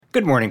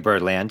Good morning,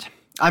 Birdland.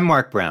 I'm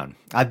Mark Brown.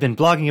 I've been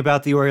blogging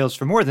about the Orioles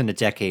for more than a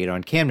decade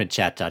on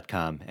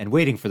CamdenChat.com and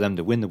waiting for them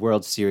to win the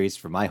World Series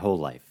for my whole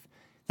life.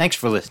 Thanks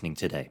for listening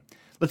today.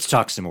 Let's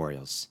talk some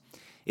Orioles.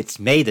 It's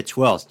May the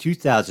 12th,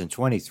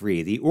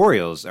 2023. The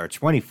Orioles are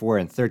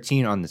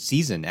 24-13 on the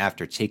season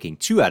after taking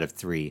 2 out of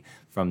 3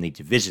 from the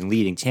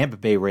division-leading Tampa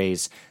Bay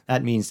Rays.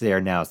 That means they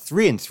are now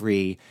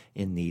 3-3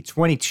 in the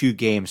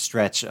 22-game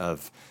stretch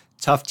of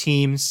tough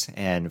teams,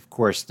 and of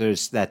course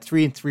there's that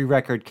 3-3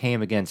 record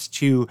came against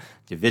 2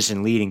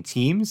 division-leading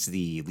teams,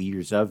 the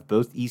leaders of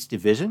both East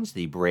divisions,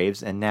 the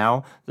Braves and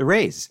now the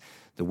Rays.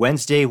 The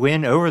Wednesday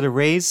win over the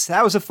Rays,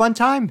 that was a fun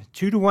time,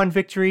 2-1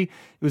 victory.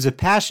 It was a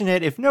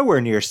passionate, if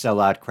nowhere near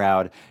sellout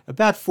crowd.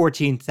 About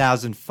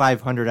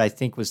 14,500, I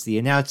think, was the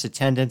announced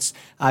attendance.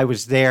 I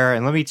was there,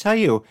 and let me tell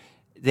you,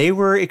 they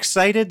were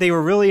excited. They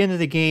were really into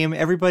the game.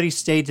 Everybody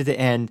stayed to the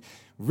end,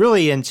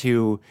 really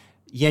into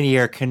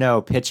Yennier Cano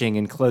pitching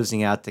and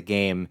closing out the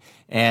game.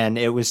 And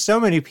it was so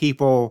many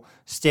people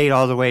stayed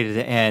all the way to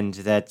the end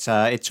that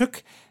it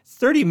took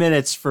 30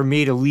 minutes for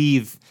me to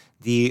leave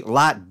the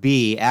Lot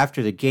B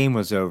after the game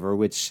was over,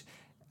 which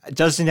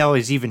doesn't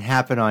always even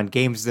happen on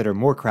games that are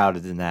more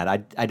crowded than that.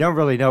 I don't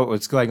really know what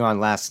was going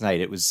on last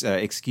night. It was,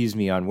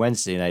 on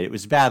Wednesday night. It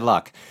was bad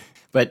luck.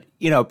 But,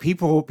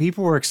 people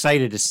were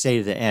excited to stay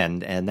to the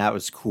end, and that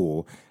was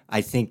cool. I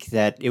think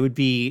that it would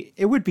be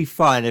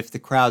fun if the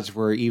crowds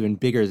were even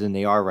bigger than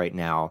they are right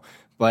now.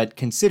 But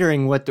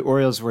considering what the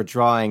Orioles were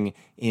drawing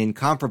in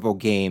comparable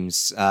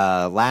games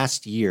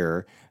last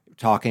year,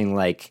 talking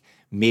like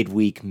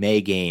midweek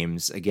May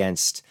games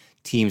against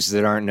teams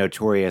that aren't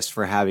notorious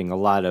for having a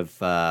lot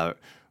of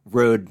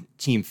road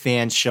team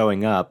fans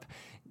showing up,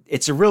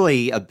 it's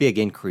really a big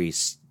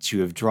increase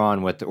to have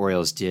drawn what the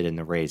Orioles did in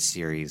the Rays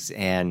series.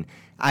 And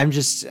I'm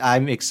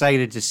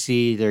excited to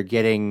see they're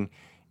getting,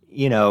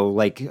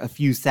 like a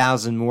few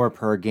thousand more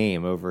per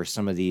game over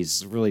some of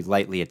these really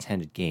lightly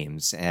attended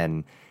games.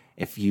 And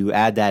if you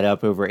add that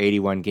up over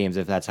 81 games,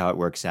 if that's how it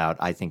works out,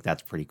 I think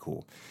that's pretty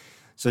cool.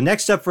 So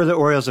next up for the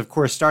Orioles, of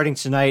course, starting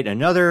tonight,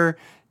 another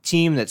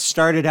team that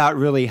started out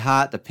really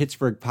hot, the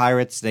Pittsburgh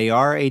Pirates. They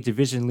are a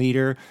division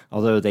leader,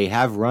 although they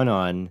have run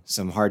on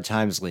some hard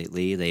times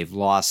lately. They've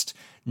lost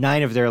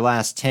 9 of their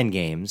last 10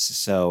 games.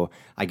 So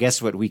I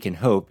guess what we can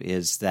hope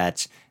is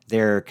that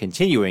they're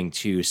continuing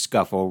to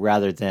scuffle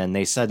rather than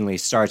they suddenly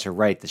start to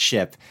right the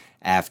ship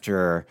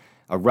after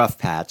a rough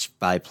patch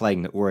by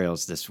playing the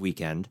Orioles this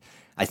weekend.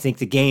 I think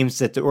the games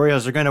that the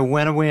Orioles are going to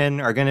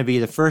win are going to be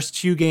the first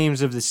 2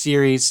 games of the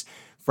series.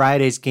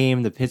 Friday's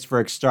game, the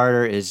Pittsburgh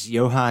starter is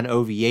Johan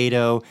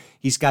Oviedo.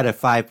 He's got a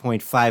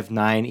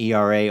 5.59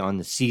 ERA on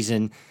the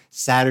season.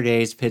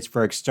 Saturday's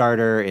Pittsburgh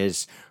starter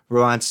is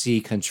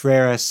Roansy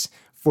Contreras,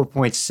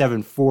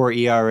 4.74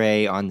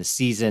 ERA on the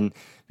season.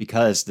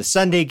 Because the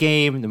Sunday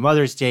game, the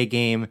Mother's Day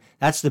game,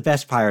 that's the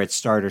best Pirates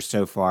starter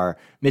so far,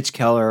 Mitch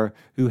Keller,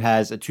 who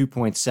has a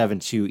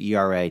 2.72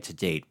 ERA to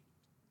date.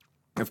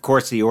 Of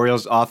course, the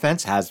Orioles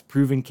offense has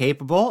proven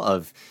capable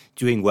of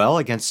doing well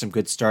against some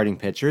good starting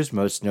pitchers,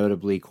 most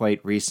notably quite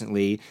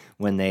recently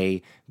when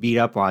they beat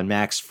up on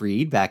Max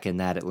Fried back in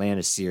that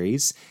Atlanta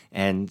series.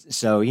 And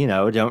so,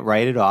 don't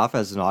write it off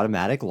as an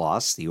automatic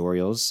loss. The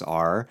Orioles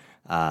are,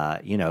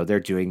 they're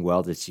doing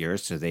well this year,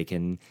 so they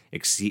can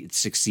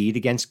succeed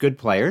against good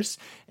players.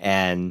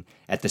 And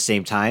at the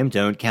same time,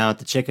 don't count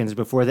the chickens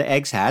before the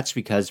eggs hatch,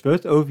 because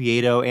both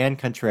Oviedo and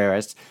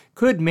Contreras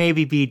could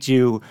maybe be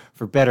due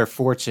for better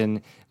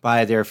fortune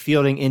by their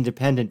fielding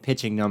independent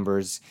pitching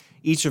numbers,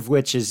 each of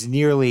which is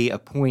nearly a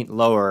point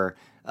lower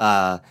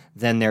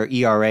than their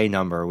ERA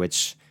number,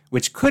 which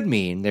could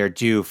mean they're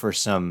due for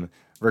some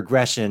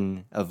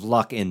regression of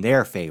luck in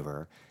their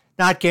favor.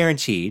 Not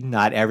guaranteed.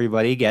 Not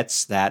everybody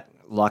gets that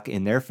luck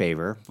in their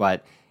favor,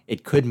 but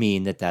it could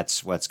mean that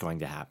that's what's going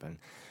to happen.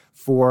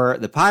 For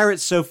the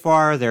Pirates so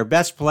far, their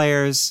best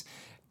players,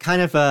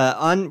 kind of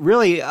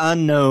really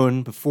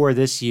unknown before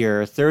this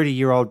year,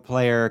 30-year-old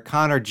player,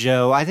 Connor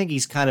Joe. I think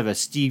he's kind of a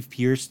Steve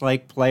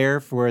Pearce-like player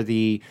for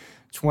the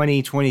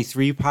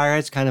 2023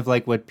 Pirates, kind of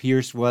like what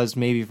Pearce was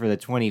maybe for the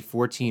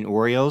 2014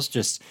 Orioles,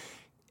 just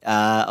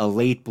a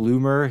late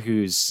bloomer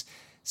who's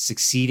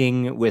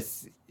succeeding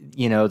with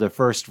the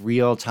first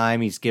real time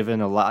he's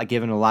given a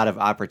lot of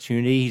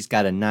opportunity. He's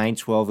got a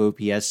 912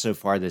 OPS so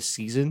far this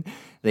season.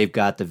 They've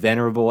got the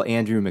venerable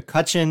Andrew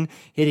McCutchen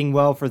hitting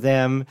well for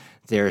them.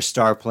 Their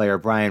star player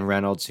Brian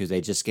Reynolds, who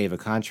they just gave a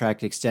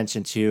contract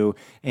extension to,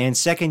 and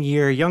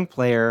second-year young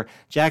player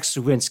Jack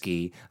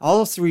Sawinski.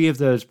 All 3 of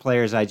those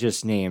players I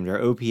just named are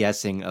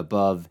OPSing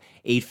above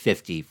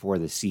 850 for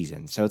the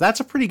season. So that's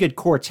a pretty good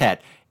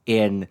quartet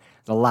in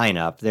the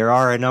lineup. There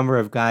are a number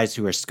of guys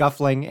who are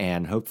scuffling,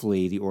 and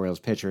hopefully the Orioles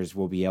pitchers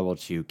will be able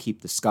to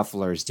keep the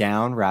scufflers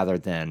down rather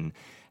than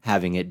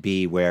having it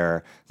be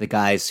where the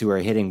guys who are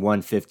hitting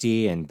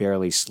 150 and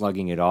barely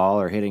slugging at all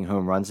are hitting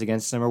home runs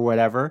against them or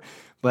whatever.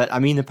 But, I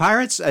mean, the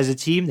Pirates as a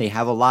team, they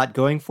have a lot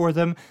going for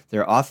them.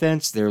 Their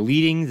offense, they're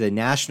leading the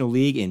National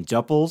League in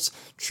doubles,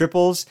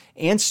 triples,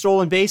 and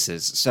stolen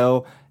bases.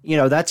 So,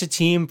 that's a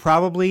team,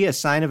 probably a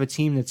sign of a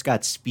team that's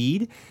got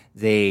speed.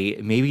 They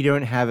maybe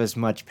don't have as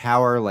much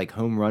power, like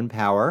home run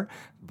power,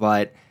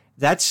 but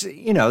that's,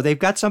 they've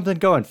got something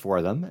going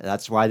for them.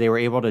 That's why they were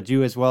able to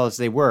do as well as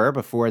they were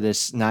before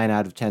this 9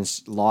 out of 10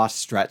 loss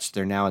stretch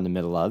they're now in the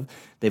middle of.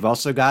 They've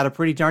also got a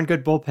pretty darn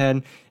good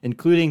bullpen,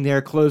 including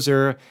their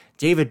closer,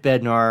 David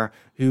Bednar,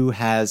 who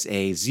has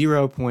a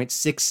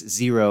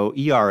 0.60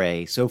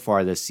 ERA so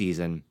far this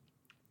season.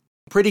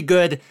 Pretty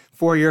good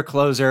for your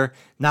closer.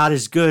 Not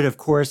as good, of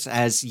course,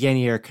 as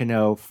Yennier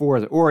Cano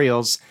for the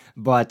Orioles,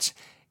 but,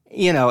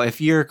 if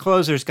your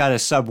closer's got a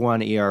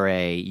sub-1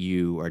 ERA,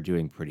 you are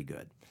doing pretty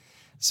good.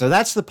 So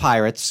that's the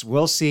Pirates.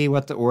 We'll see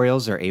what the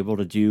Orioles are able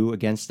to do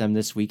against them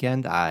this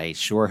weekend. I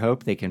sure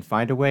hope they can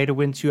find a way to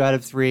win 2 out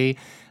of 3.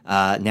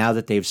 Now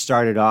that they've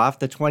started off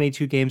the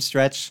 22-game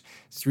stretch,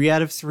 3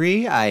 out of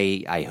 3,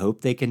 I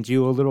hope they can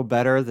do a little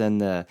better than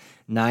the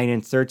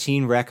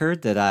 9-13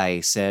 record that I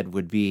said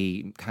would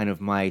be kind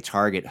of my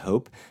target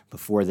hope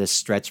before this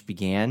stretch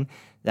began.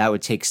 That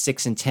would take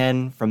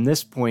 6-10 from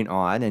this point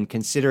on, and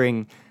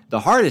considering the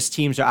hardest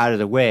teams are out of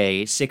the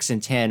way,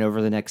 6-10 over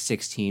the next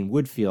 16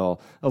 would feel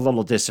a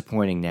little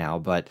disappointing now.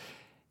 But,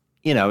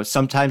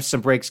 sometimes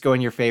some breaks go in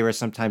your favor,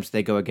 sometimes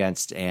they go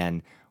against,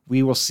 and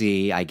we will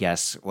see, I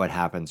guess, what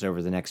happens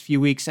over the next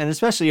few weeks, and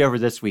especially over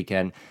this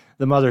weekend,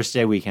 the Mother's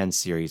Day weekend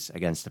series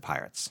against the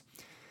Pirates.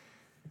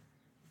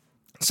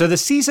 So the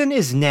season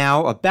is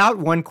now about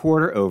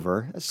 1/4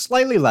 over,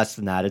 slightly less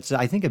than that. It's,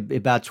 I think,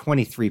 about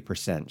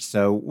 23%.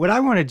 So what I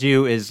want to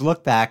do is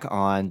look back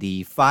on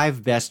the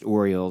 5 best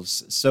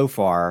Orioles so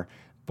far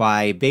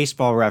by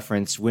Baseball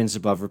Reference wins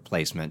above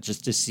replacement,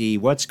 just to see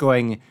what's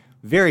going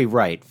very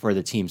right for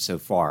the team so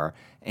far.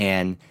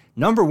 And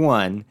number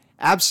 1,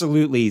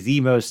 absolutely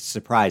the most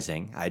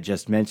surprising, I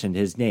just mentioned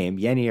his name,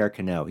 Yennier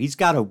Cano. He's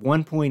got a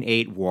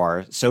 1.8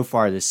 WAR so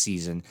far this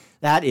season.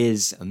 That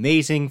is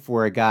amazing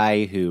for a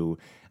guy who,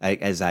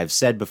 as I've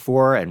said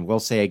before and will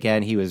say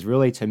again, he was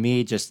really, to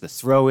me, just the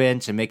throw-in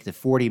to make the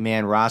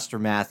 40-man roster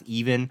math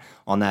even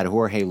on that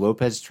Jorge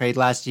Lopez trade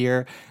last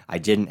year. I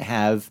didn't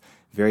have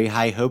very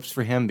high hopes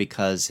for him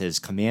because his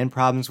command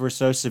problems were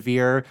so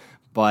severe,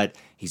 but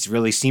he's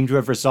really seemed to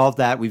have resolved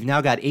that. We've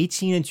now got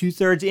 18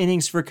 2/3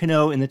 innings for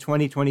Cano in the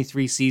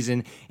 2023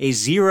 season, a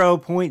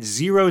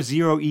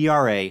 0.00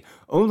 ERA,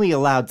 only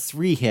allowed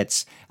 3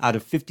 hits out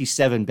of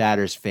 57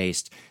 batters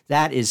faced.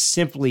 That is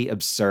simply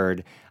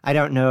absurd. I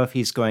don't know if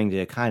he's going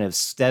to kind of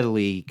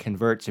steadily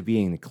convert to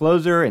being the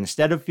closer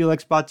instead of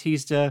Felix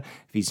Bautista,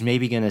 if he's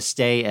maybe going to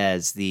stay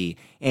as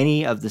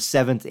any of the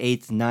 7th,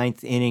 8th,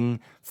 9th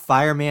inning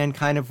fireman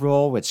kind of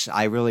role, which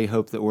I really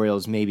hope the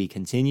Orioles maybe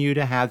continue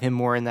to have him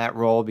more in that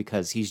role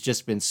because he's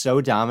just been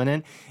so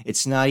dominant.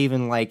 It's not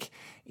even like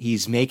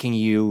he's making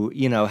you,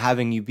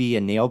 having you be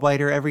a nail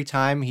biter every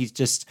time. He's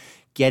just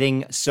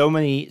getting so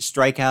many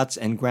strikeouts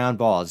and ground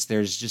balls.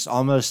 There's just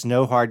almost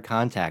no hard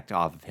contact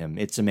off of him.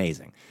 It's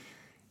amazing.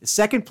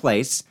 Second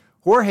place,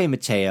 Jorge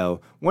Mateo,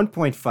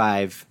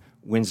 1.5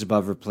 wins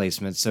above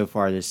replacement so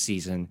far this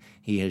season.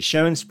 He has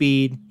shown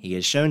speed, he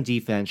has shown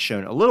defense,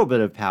 shown a little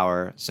bit of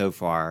power so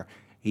far.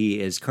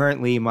 He is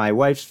currently my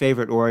wife's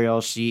favorite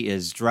Oriole. She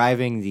is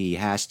driving the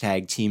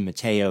hashtag Team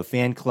Mateo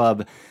fan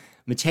club.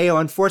 Mateo,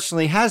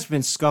 unfortunately, has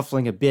been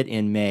scuffling a bit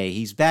in May.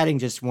 He's batting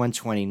just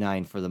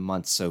 129 for the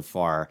month so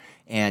far.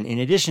 And in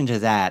addition to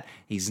that,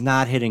 he's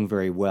not hitting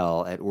very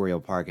well at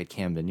Oriole Park at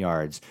Camden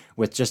Yards,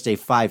 with just a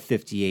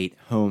 558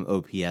 home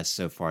OPS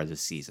so far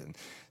this season.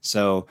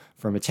 So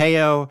for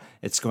Mateo,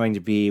 it's going to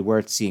be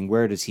worth seeing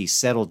where does he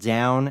settle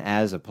down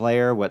as a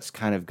player, what's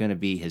kind of going to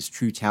be his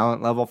true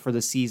talent level for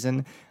the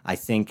season. I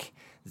think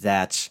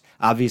that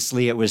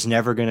obviously it was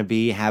never going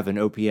to have an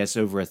OPS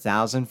over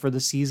 1,000 for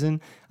the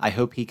season. I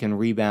hope he can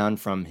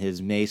rebound from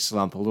his May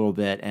slump a little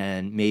bit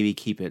and maybe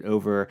keep it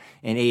over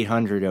an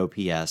 800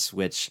 OPS,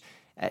 which,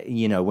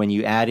 when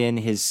you add in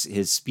his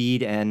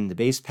speed and the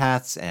base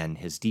paths and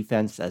his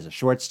defense as a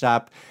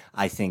shortstop,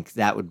 I think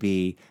that would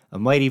be a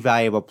mighty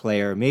valuable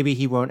player. Maybe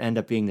he won't end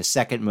up being the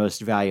second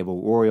most valuable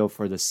Oriole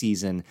for the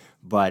season,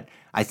 but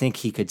I think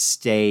he could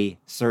stay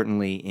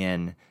certainly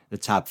in the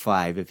top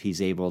 5 if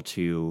he's able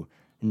to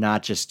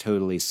not just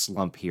totally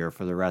slump here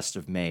for the rest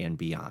of May and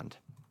beyond.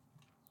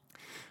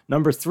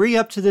 Number 3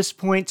 up to this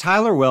point,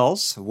 Tyler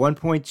Wells,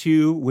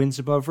 1.2 wins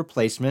above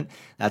replacement.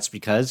 That's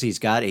because he's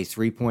got a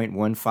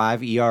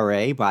 3.15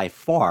 ERA, by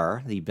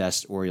far the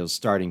best Orioles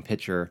starting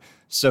pitcher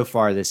so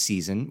far this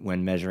season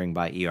when measuring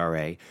by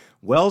ERA.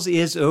 Wells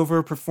is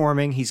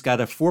overperforming. He's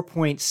got a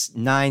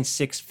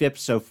 4.96 FIP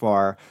so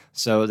far,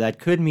 so that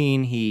could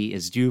mean he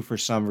is due for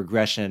some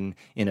regression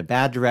in a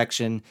bad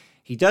direction.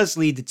 He does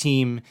lead the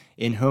team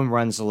in home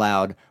runs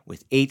allowed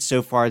with 8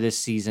 so far this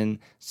season,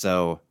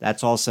 so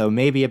that's also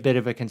maybe a bit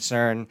of a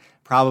concern.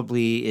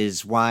 Probably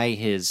is why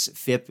his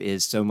FIP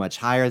is so much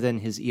higher than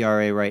his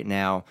ERA right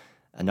now.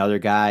 Another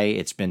guy,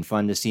 it's been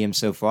fun to see him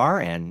so far,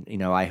 and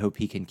I hope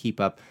he can keep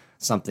up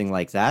something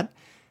like that.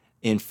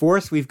 In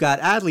fourth, we've got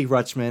Adley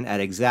Rutschman at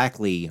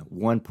exactly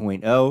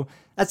 1.0.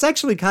 That's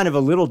actually kind of a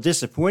little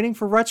disappointing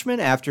for Rutschman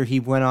after he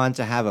went on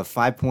to have a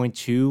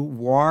 5.2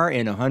 WAR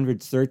in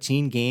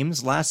 113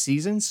 games last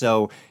season,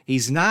 so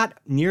he's not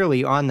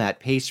nearly on that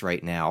pace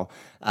right now.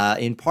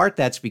 In part,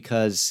 that's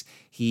because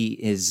he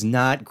is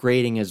not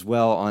grading as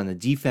well on the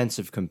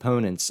defensive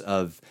components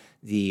of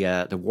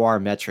the WAR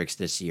metrics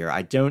this year.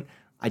 I don't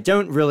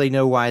really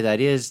know why that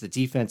is. The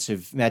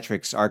defensive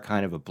metrics are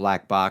kind of a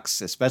black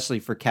box, especially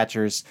for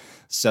catchers.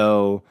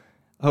 So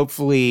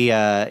hopefully,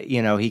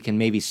 he can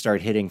maybe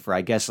start hitting for,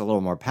 I guess, a little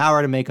more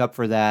power to make up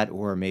for that,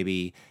 or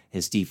maybe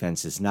his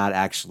defense is not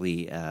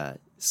actually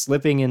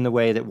slipping in the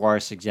way that WAR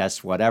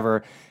suggests,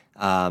 whatever.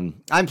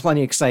 I'm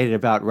plenty excited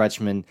about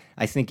Rutschman.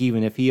 I think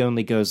even if he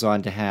only goes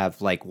on to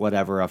have,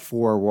 a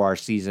 4 WAR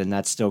season,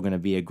 that's still going to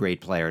be a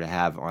great player to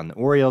have on the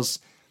Orioles.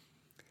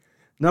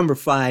 Number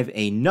 5,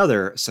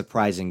 another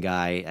surprising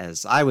guy,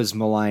 as I was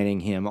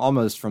maligning him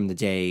almost from the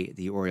day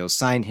the Orioles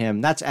signed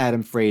him. That's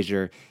Adam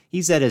Frazier.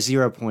 He's at a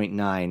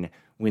 0.9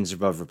 wins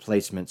above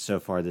replacement so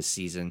far this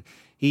season.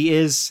 He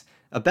is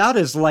about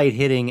as light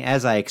hitting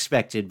as I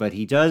expected, but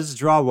he does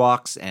draw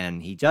walks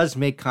and he does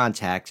make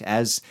contact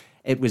as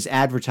it was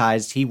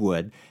advertised he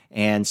would.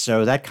 And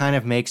so that kind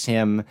of makes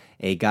him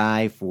a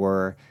guy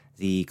for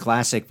the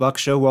classic Buck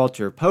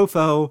Showalter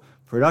POFO,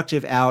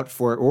 productive out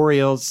for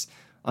Orioles.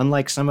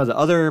 Unlike some of the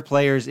other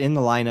players in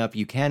the lineup,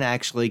 you can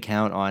actually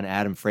count on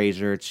Adam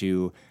Frazier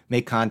to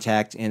make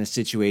contact in a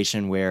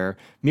situation where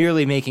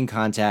merely making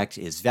contact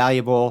is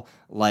valuable,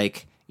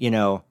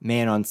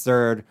 man on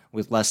third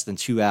with less than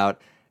 2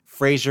 out.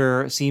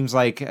 Frazier seems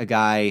like a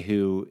guy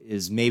who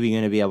is maybe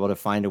going to be able to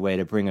find a way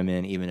to bring him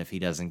in even if he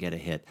doesn't get a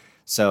hit.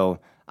 So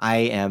I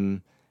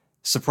am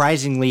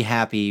surprisingly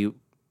happy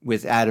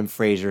with Adam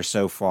Frazier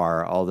so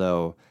far,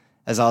 although,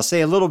 as I'll say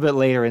a little bit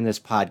later in this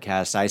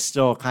podcast, I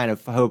still kind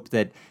of hope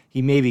that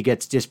he maybe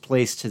gets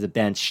displaced to the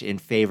bench in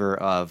favor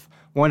of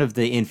one of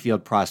the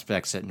infield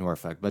prospects at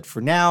Norfolk. But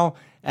for now,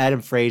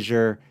 Adam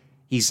Frazier,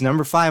 he's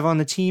number 5 on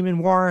the team in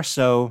WAR,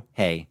 so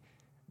hey,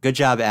 good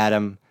job,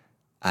 Adam.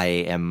 I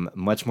am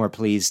much more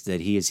pleased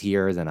that he is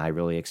here than I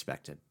really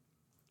expected.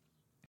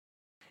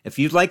 If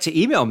you'd like to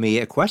email me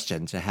a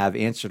question to have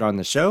answered on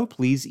the show,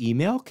 please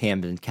email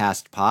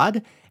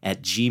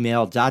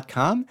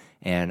CamdenCastPod@gmail.com,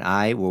 and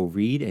I will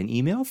read an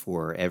email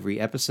for every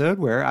episode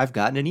where I've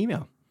gotten an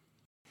email.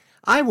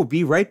 I will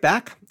be right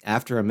back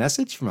after a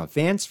message from a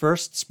Fans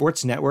First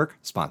Sports Network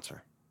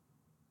sponsor.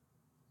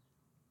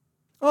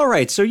 All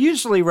right, so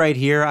usually right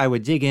here I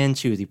would dig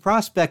into the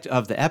prospect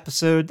of the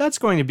episode. That's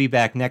going to be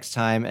back next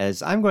time,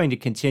 as I'm going to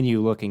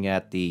continue looking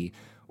at the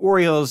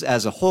Orioles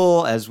as a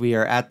whole, as we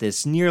are at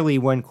this nearly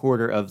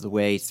 1/4 of the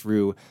way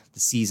through the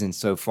season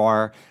so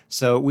far.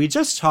 So we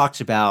just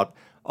talked about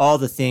all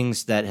the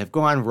things that have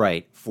gone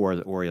right for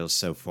the Orioles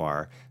so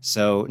far.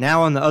 So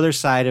now on the other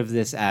side of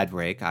this ad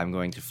break, I'm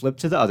going to flip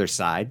to the other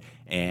side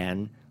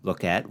and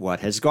look at what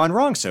has gone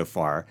wrong so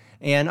far.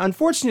 And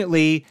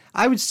unfortunately,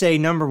 I would say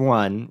number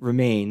 1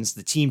 remains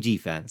the team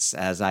defense.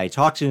 As I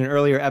talked in an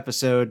earlier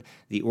episode,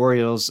 the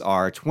Orioles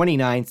are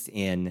 29th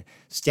in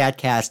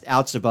StatCast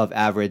outs above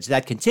average.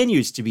 That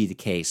continues to be the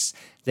case.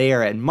 They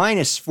are at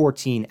minus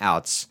 14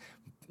 outs,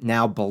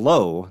 now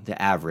below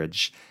the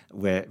average,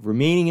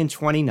 remaining in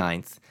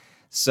 29th.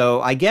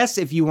 So I guess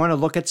if you want to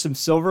look at some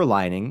silver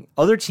lining,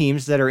 other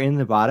teams that are in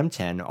the bottom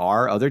 10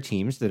 are other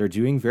teams that are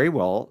doing very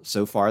well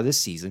so far this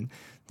season.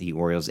 The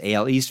Orioles'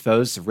 AL East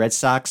foes, the Red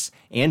Sox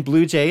and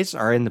Blue Jays,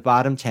 are in the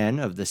bottom 10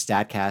 of the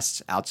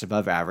StatCast outs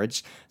above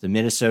average. The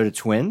Minnesota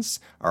Twins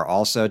are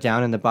also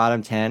down in the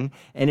bottom 10.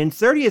 And in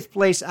 30th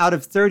place out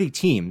of 30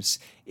 teams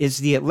is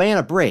the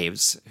Atlanta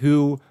Braves,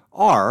 who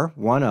are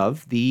one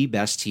of the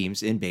best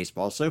teams in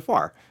baseball so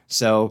far.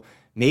 So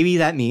maybe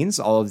that means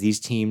all of these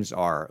teams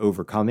are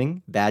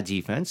overcoming bad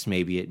defense.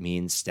 Maybe it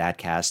means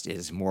StatCast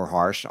is more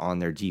harsh on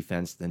their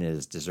defense than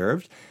is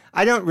deserved.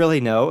 I don't really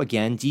know.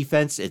 Again,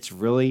 defense, it's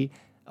really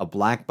a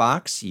black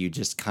box. You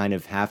just kind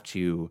of have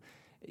to,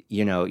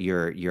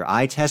 your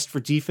eye test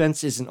for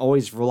defense isn't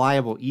always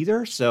reliable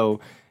either. So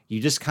you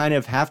just kind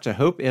of have to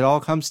hope it all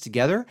comes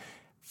together.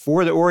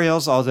 For the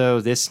Orioles, although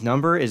this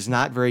number is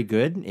not very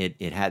good,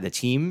 the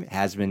team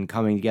has been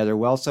coming together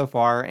well so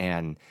far,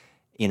 and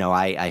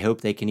I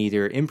hope they can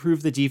either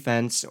improve the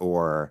defense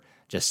or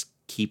just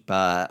keep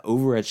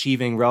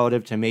overachieving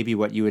relative to maybe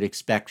what you would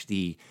expect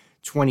the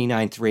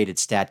 29th rated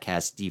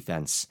StatCast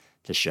defense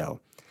to show.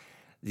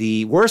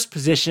 The worst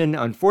position,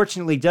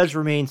 unfortunately, does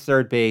remain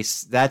third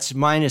base. That's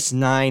minus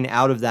 9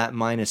 out of that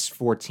minus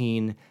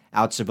 14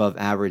 outs above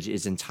average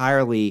is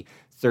entirely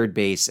third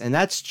base, and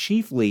that's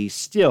chiefly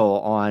still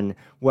on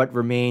what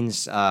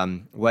remains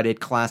what it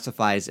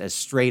classifies as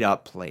straight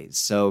up plays.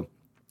 So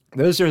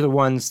those are the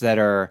ones that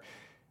are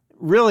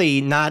really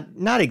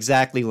not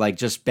exactly like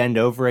just bend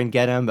over and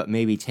get them, but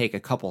maybe take a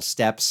couple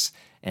steps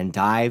and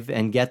dive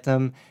and get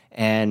them.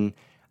 And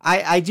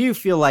I do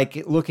feel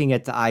like, looking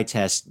at the eye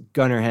test,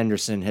 Gunnar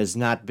Henderson has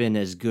not been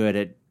as good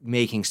at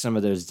making some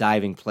of those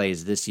diving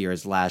plays this year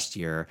as last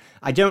year.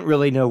 I don't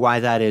really know why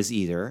that is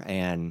either.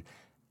 And,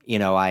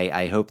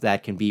 I hope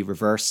that can be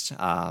reversed.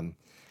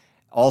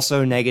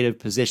 Also, negative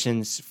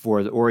positions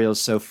for the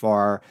Orioles so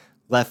far.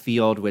 Left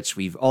field, which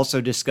we've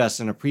also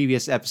discussed in a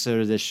previous episode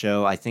of this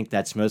show. I think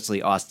that's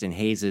mostly Austin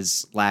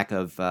Hayes' lack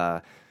of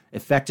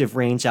effective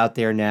range out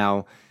there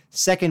now.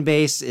 Second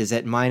base is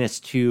at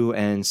 -2,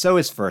 and so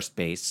is first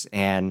base.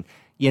 And,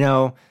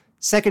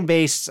 second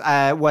base,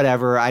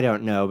 whatever, I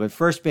don't know. But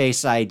first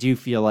base, I do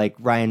feel like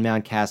Ryan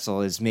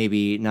Mountcastle is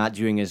maybe not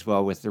doing as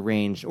well with the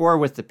range or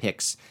with the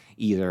picks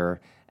either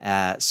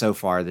so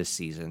far this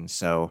season.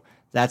 So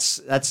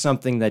that's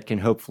something that can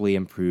hopefully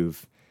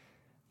improve.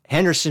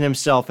 Henderson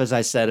himself, as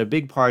I said, a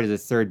big part of the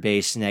third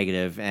base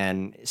negative,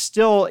 and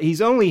still he's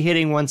only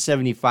hitting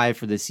 175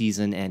 for the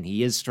season, and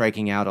he is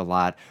striking out a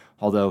lot,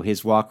 although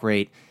his walk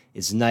rate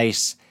is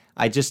nice.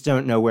 I just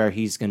don't know where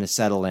he's going to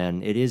settle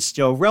in. It is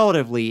still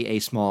relatively a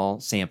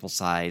small sample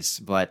size,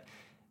 but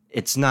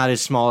it's not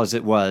as small as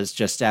it was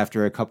just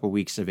after a couple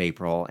weeks of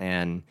April,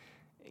 and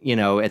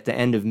at the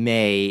end of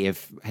May,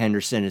 if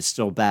Henderson is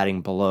still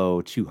batting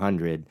below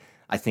 200,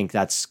 I think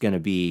that's going to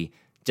be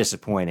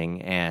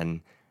disappointing,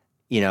 and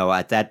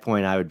at that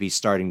point, I would be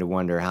starting to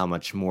wonder how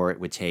much more it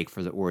would take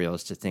for the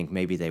Orioles to think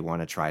maybe they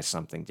want to try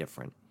something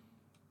different.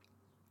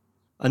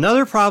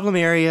 Another problem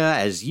area,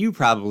 as you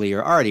probably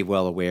are already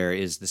well aware,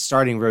 is the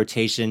starting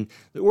rotation.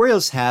 The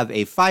Orioles have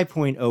a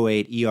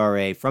 5.08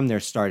 ERA from their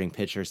starting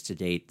pitchers to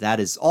date. That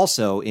is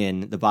also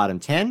in the bottom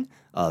 10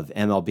 of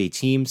MLB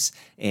teams,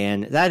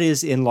 and that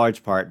is in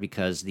large part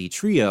because the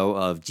trio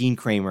of Dean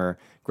Kramer,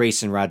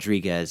 Grayson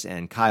Rodriguez,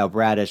 and Kyle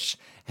Bradish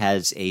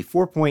has a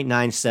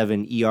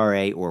 4.97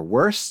 ERA or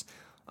worse.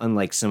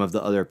 Unlike some of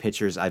the other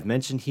pitchers I've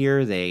mentioned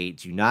here, they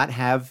do not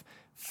have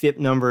FIP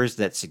numbers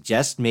that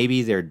suggest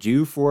maybe they're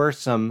due for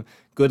some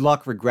good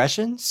luck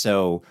regression.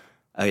 So,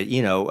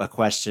 a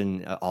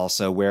question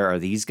also, where are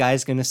these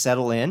guys going to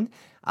settle in?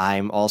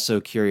 I'm also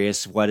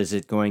curious, what is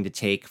it going to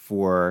take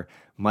for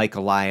Mike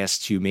Elias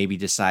to maybe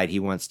decide he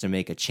wants to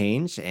make a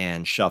change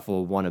and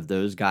shuffle one of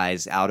those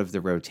guys out of the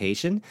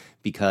rotation?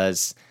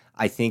 Because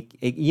I think,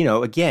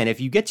 again,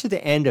 if you get to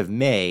the end of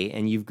May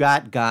and you've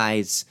got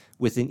guys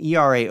with an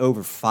ERA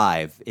over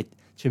 5,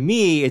 to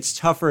me, it's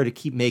tougher to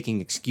keep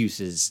making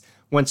excuses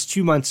once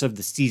 2 months of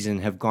the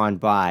season have gone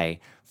by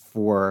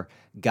for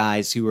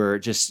guys who are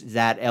just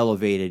that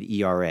elevated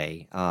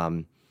ERA,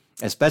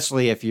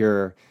 especially if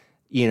you're,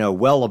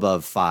 well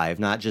above 5,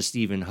 not just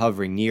even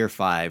hovering near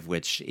 5,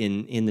 which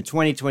in the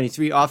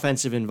 2023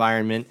 offensive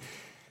environment,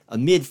 a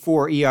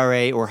mid-4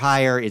 ERA or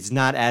higher is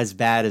not as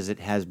bad as it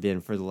has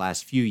been for the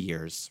last few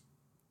years.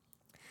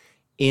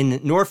 In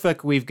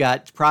Norfolk, we've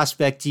got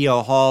prospect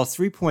DL Hall,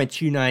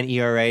 3.29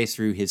 ERA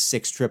through his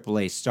 6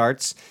 AAA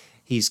starts.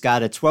 He's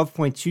got a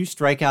 12.2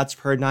 strikeouts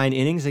per 9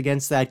 innings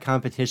against that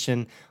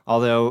competition,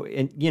 although,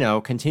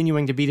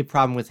 continuing to be the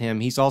problem with him,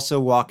 he's also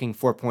walking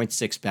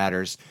 4.6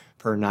 batters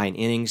per 9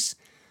 innings.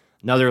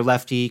 Another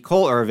lefty,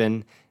 Cole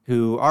Irvin,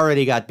 who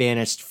already got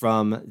banished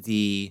from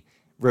the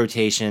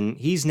rotation.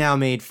 He's now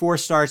made 4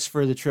 starts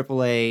for the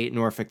AAA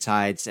Norfolk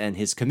Tides, and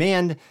his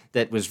command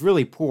that was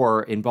really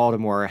poor in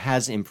Baltimore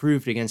has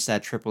improved against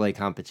that AAA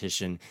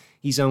competition.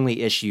 He's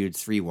only issued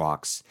 3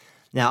 walks.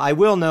 Now, I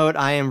will note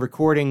I am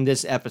recording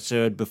this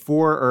episode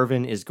before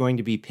Irvin is going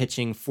to be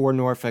pitching for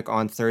Norfolk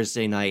on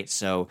Thursday night,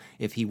 so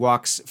if he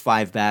walks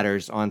 5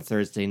 batters on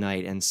Thursday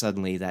night and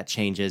suddenly that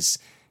changes,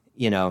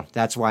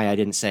 that's why I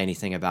didn't say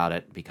anything about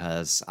it,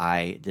 because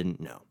I didn't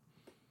know.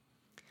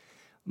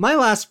 My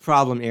last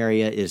problem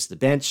area is the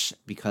bench,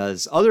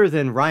 because other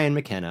than Ryan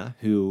McKenna,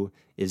 who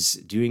is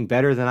doing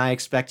better than I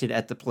expected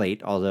at the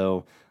plate,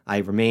 although I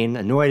remain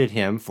annoyed at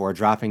him for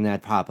dropping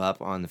that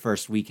pop-up on the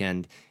first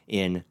weekend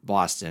in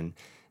Boston,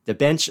 the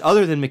bench,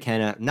 other than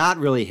McKenna, not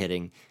really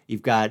hitting.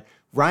 You've got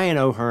Ryan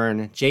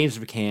O'Hearn, James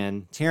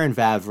McCann, Terrin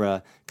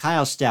Vavra,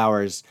 Kyle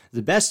Stowers.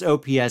 The best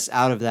OPS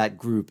out of that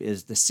group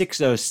is the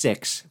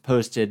 606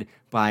 posted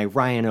by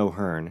Ryan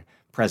O'Hearn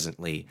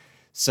presently.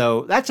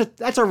 So that's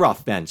a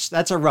rough bench.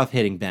 That's a rough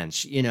hitting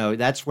bench.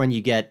 That's when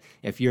you get,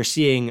 if you're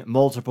seeing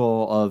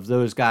multiple of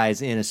those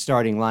guys in a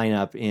starting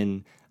lineup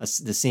in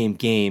the same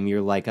game,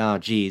 you're like, oh,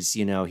 geez,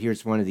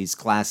 here's one of these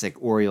classic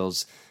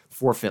Orioles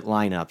forfeit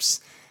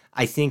lineups.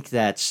 I think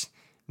that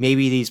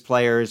maybe these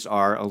players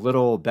are a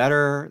little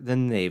better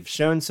than they've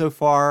shown so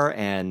far,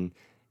 and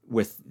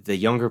with the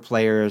younger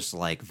players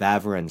like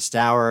Vavra and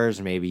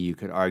Stowers, maybe you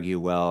could argue,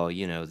 well,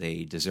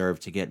 they deserve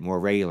to get more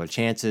regular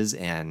chances,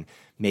 and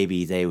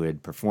maybe they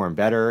would perform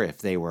better if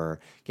they were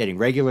getting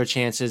regular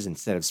chances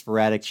instead of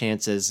sporadic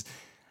chances.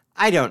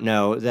 I don't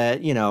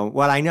know.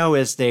 What I know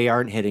is they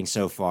aren't hitting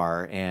so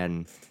far,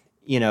 and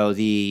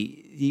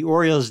the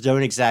Orioles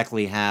don't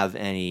exactly have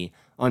any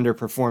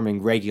underperforming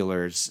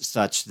regulars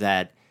such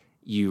that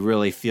you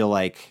really feel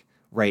like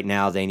right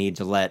now they need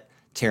to let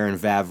Terrin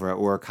Vavra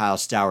or Kyle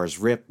Stowers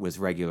rip with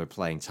regular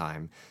playing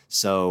time.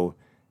 So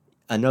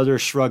another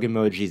shrug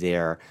emoji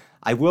there.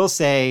 I will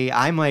say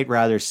I might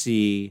rather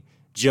see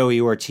Joey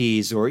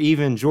Ortiz or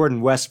even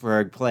Jordan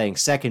Westburg playing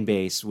second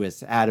base,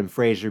 with Adam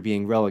Frazier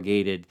being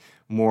relegated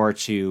more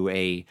to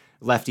a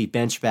lefty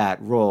bench bat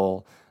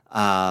role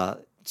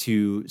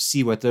to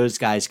see what those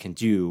guys can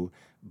do.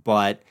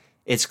 But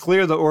it's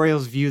clear the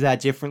Orioles view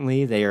that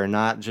differently. They are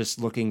not just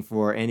looking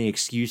for any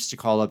excuse to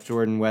call up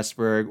Jordan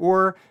Westburg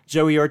or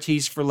Joey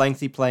Ortiz for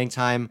lengthy playing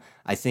time.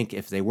 I think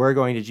if they were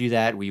going to do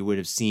that, we would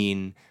have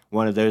seen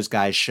one of those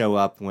guys show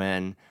up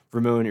when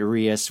Ramon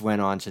Urias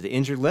went on to the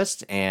injured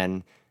list.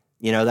 And,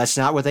 that's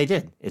not what they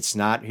did. It's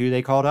not who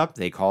they called up.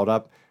 They called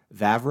up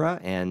Vavra,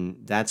 and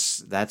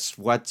that's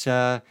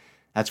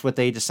what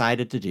they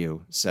decided to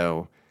do.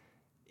 So,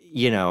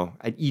 you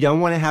don't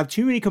want to have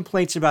too many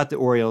complaints about the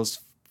Orioles.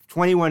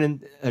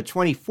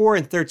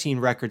 24-13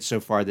 record so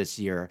far this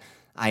year.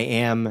 I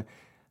am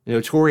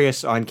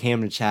notorious on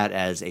Camden Chat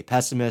as a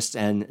pessimist,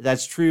 and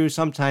that's true.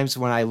 Sometimes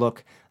when I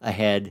look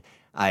ahead,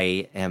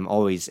 I am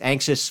always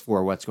anxious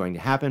for what's going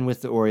to happen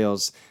with the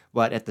Orioles.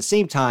 But at the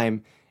same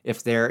time,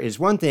 if there is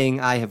one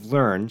thing I have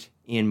learned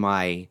in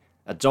my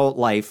adult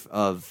life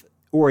of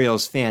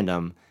Orioles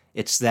fandom,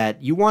 it's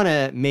that you want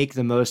to make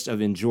the most of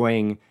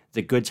enjoying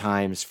the good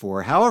times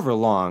for however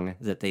long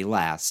that they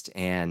last.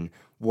 And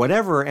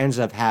whatever ends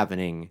up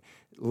happening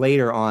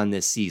later on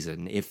this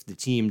season, if the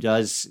team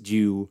does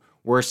do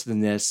worse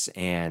than this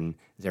and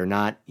they're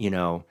not,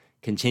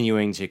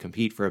 continuing to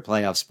compete for a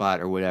playoff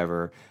spot or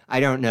whatever, I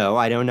don't know.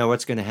 I don't know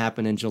what's going to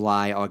happen in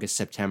July, August,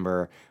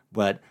 September,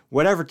 but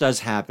whatever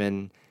does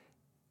happen,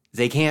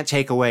 they can't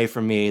take away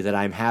from me that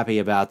I'm happy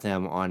about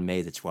them on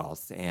May the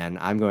 12th, and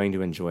I'm going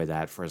to enjoy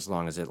that for as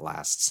long as it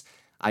lasts.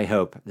 I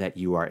hope that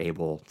you are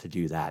able to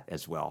do that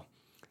as well.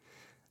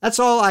 That's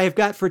all I have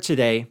got for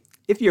today.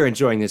 If you're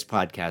enjoying this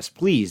podcast,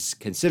 please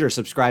consider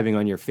subscribing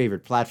on your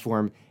favorite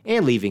platform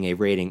and leaving a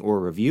rating or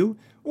review,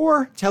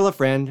 or tell a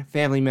friend,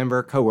 family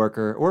member,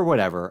 coworker, or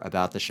whatever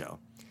about the show.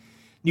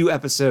 New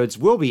episodes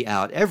will be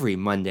out every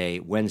Monday,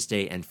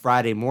 Wednesday, and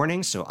Friday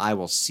morning, so I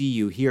will see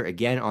you here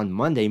again on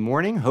Monday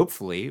morning.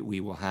 Hopefully, we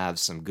will have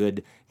some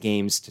good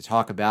games to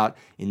talk about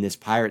in this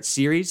Pirates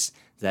series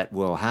that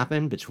will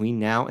happen between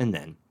now and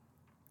then.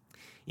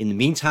 In the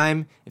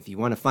meantime, if you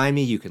want to find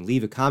me, you can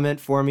leave a comment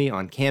for me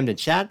on Camden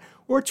Chat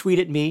or tweet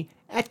at me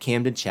at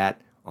Camden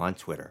Chat on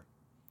Twitter.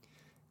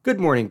 Good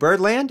Morning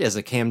Birdland is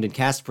a Camden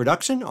Cast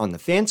production on the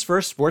Fans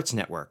First Sports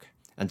Network.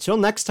 Until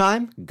next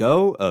time,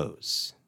 go O's.